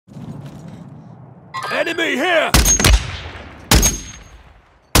Enemy here!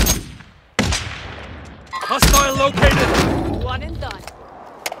 Hostile located! One and done.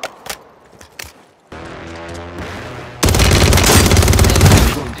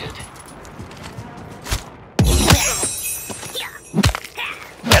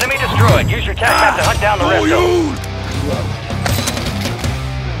 Enemy destroyed. Use your tac map to hunt down the rest of them.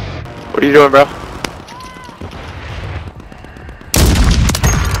 What are you doing, bro?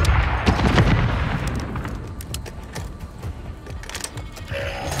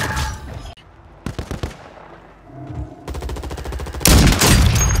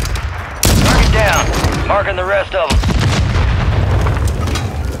 Target down. Marking the rest of them.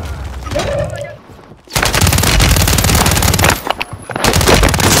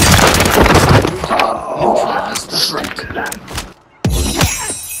 Neutralize the threat.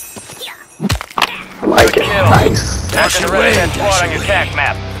 Like it. Nice. Marking the rest of that squad on your tac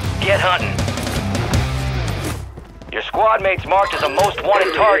map. Get hunting. Your squad mate's marked as a most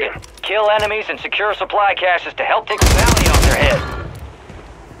wanted target. Kill enemies and secure supply caches to help take the bounty off their head.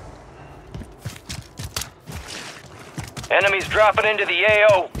 Enemies dropping into the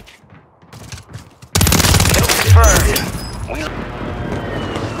AO. Kill confirmed.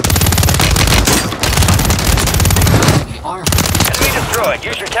 Enemy destroyed.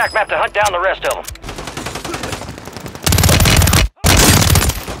 Use your tac map to hunt down the rest of them.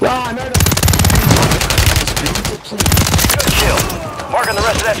 Good kill. Marking the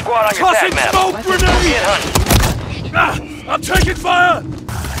rest of that squad on your tac map. Smoke grenade! Get hunting. I'm taking fire!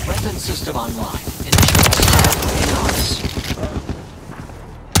 Weapon system online. Initial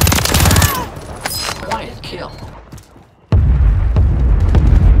quiet kill.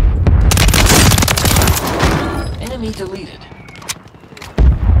 Enemy deleted.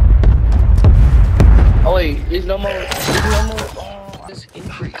 Oh wait, there's no more. Oh. Is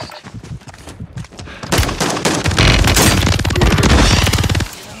increased.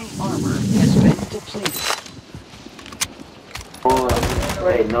 Armor has been depleted.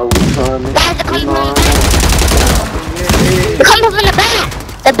 Wait, no, we coming. Guys, they're coming from the back.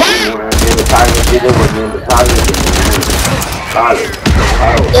 The back.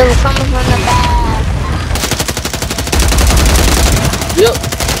 They were coming from the back. Yep.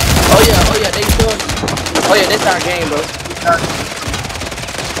 Oh yeah, they doing. Oh yeah, that's our game, bro.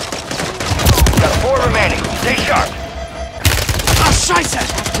 Got 4 remaining. Stay sharp. Ah, Scheiße!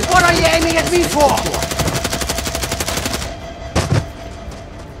 What are you aiming at me for?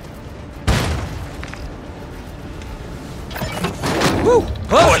 Woo!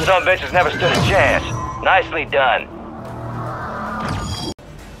 Poor some bitches never stood a chance. Nicely done.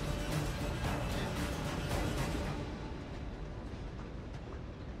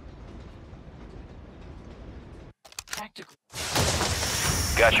 Tactical.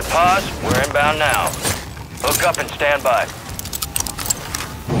 Got your pause? We're inbound now. Hook up and stand by.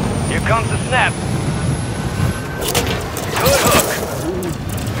 Here comes the snap. Good hook.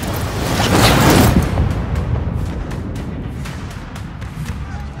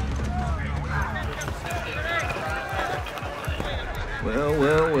 Well.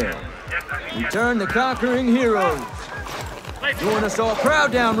 Return the conquering heroes. Doing us all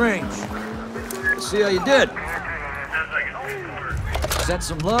proud downrange. Let's see how you did. Sent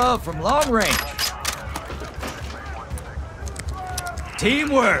some love from long range.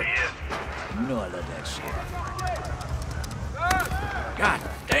 Teamwork. You know I love that shit. God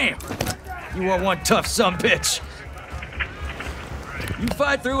damn. You are one tough sumbitch. You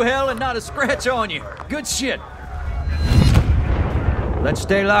fight through hell and not a scratch on you. Good shit. Let's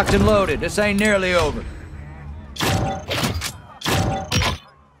stay locked and loaded. This ain't nearly over.